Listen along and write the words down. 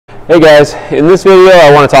Hey guys, in this video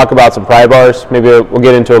I want to talk about some pry bars. Maybe we'll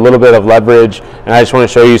get into a little bit of leverage, and I just want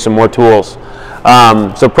to show you some more tools.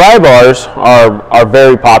 So pry bars are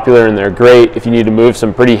very popular, and they're great if you need to move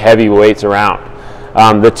some pretty heavy weights around.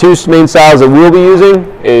 The two main styles that we'll be using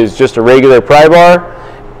is just a regular pry bar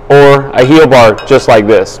or a heel bar just like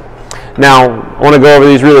this. Now I want to go over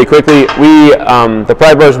these really quickly. The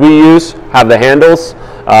pry bars we use have the handles.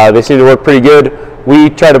 They seem to work pretty good.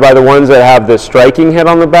 We try to buy the ones that have the striking head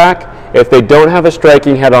on the back. If they don't have a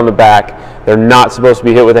striking head on the back, they're not supposed to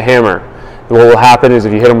be hit with a hammer. What will happen is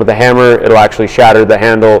if you hit them with a hammer, it'll actually shatter the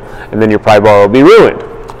handle, and then your pry bar will be ruined.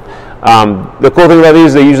 The cool thing about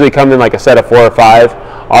these, they usually come in like a set of 4 or 5.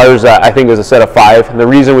 Ours, I think, was a set of 5. And the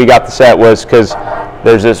reason we got the set was because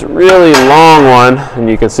there's this really long one, and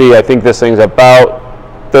you can see, I think this thing's about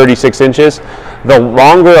 36 inches. The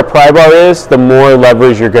longer a pry bar is, the more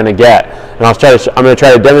leverage you're going to get. And I'm going to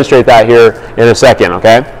try to demonstrate that here in a second,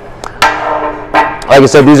 okay? Like I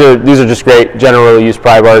said, these are just great generally used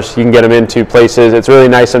pry bars. You can get them into places. It's really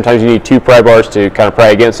nice. Sometimes you need 2 pry bars to kind of pry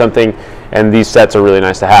against something, and these sets are really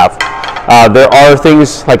nice to have. There are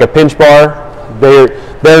things like a pinch bar.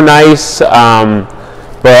 They're nice, but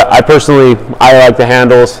I like the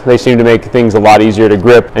handles. They seem to make things a lot easier to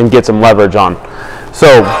grip and get some leverage on.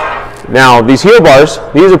 So now these heel bars,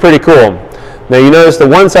 these are pretty cool. Now you notice the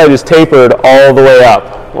one side is tapered all the way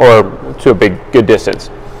up, or to a good distance.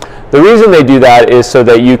 The reason they do that is so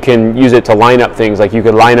that you can use it to line up things. Like you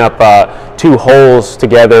could line up 2 holes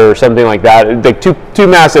together or something like that. Like two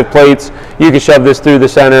massive plates. You can shove this through the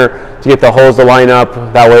center to get the holes to line up.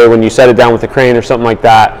 That way when you set it down with a crane or something like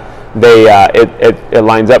that, it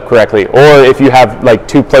lines up correctly. Or if you have like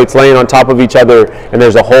 2 plates laying on top of each other and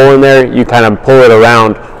there's a hole in there, you kind of pull it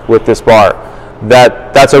around with this bar.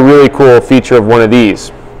 That's a really cool feature of one of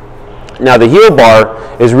these. Now the heel bar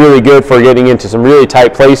is really good for getting into some really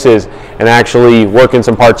tight places and actually working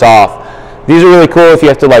some parts off. These are really cool if you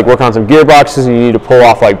have to like work on some gearboxes and you need to pull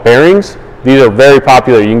off like bearings. These are very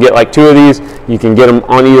popular. You can get like 2 of these. You can get them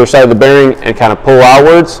on either side of the bearing and kind of pull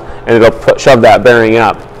outwards, and it'll shove that bearing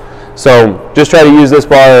up. So just try to use this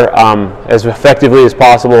bar as effectively as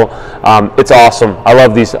possible. It's awesome. I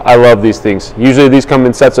love these things. Usually these come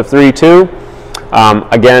in sets of 3 too.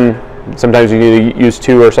 Again, sometimes you need to use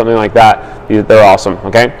 2 or something like that. They're awesome,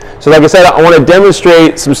 okay? So like I said, I want to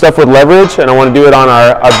demonstrate some stuff with leverage, and I want to do it on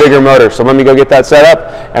our bigger motor. So let me go get that set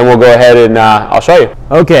up, and we'll go ahead and I'll show you.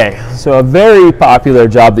 Okay, so a very popular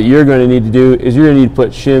job that you're going to need to do is you're going to need to put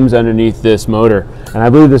shims underneath this motor. And I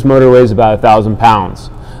believe this motor weighs about 1,000 pounds.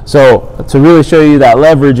 So to really show you that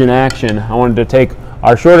leverage in action, I wanted to take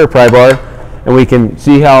our shorter pry bar, and we can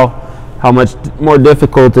see how much more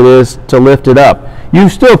difficult it is to lift it up. You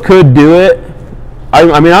still could do it.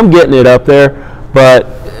 I mean, I'm getting it up there,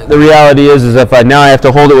 but the reality is if now I have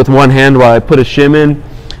to hold it with one hand while I put a shim in,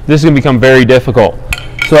 this is going to become very difficult.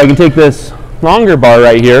 So I can take this longer bar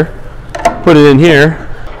right here, put it in here,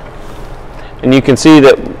 and you can see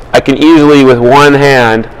that I can easily with one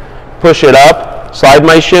hand push it up, slide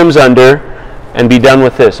my shims under, and be done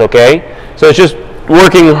with this, okay? So it's just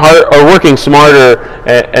working hard or working smarter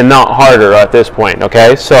and not harder at this point,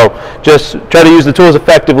 okay? So just try to use the tools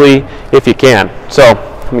effectively if you can. So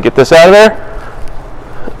let me get this out of there.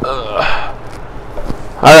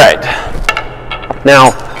 All right.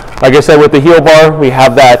 Now, like I said, with the heel bar, we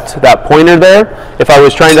have that pointer there. If I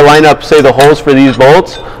was trying to line up, say, the holes for these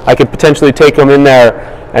bolts, I could potentially take them in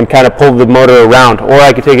there and kind of pull the motor around, or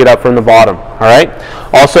I could take it up from the bottom, all right?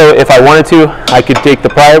 Also, if I wanted to, I could take the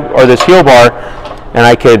pry or this heel bar, and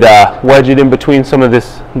I could wedge it in between some of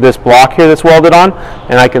this block here that's welded on,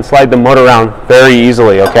 and I can slide the motor around very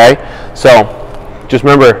easily, okay? So just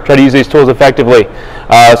remember, try to use these tools effectively.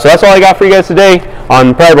 So that's all I got for you guys today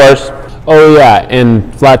on pry bars. Oh yeah,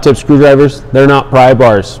 and flat tip screwdrivers, they're not pry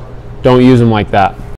bars. Don't use them like that.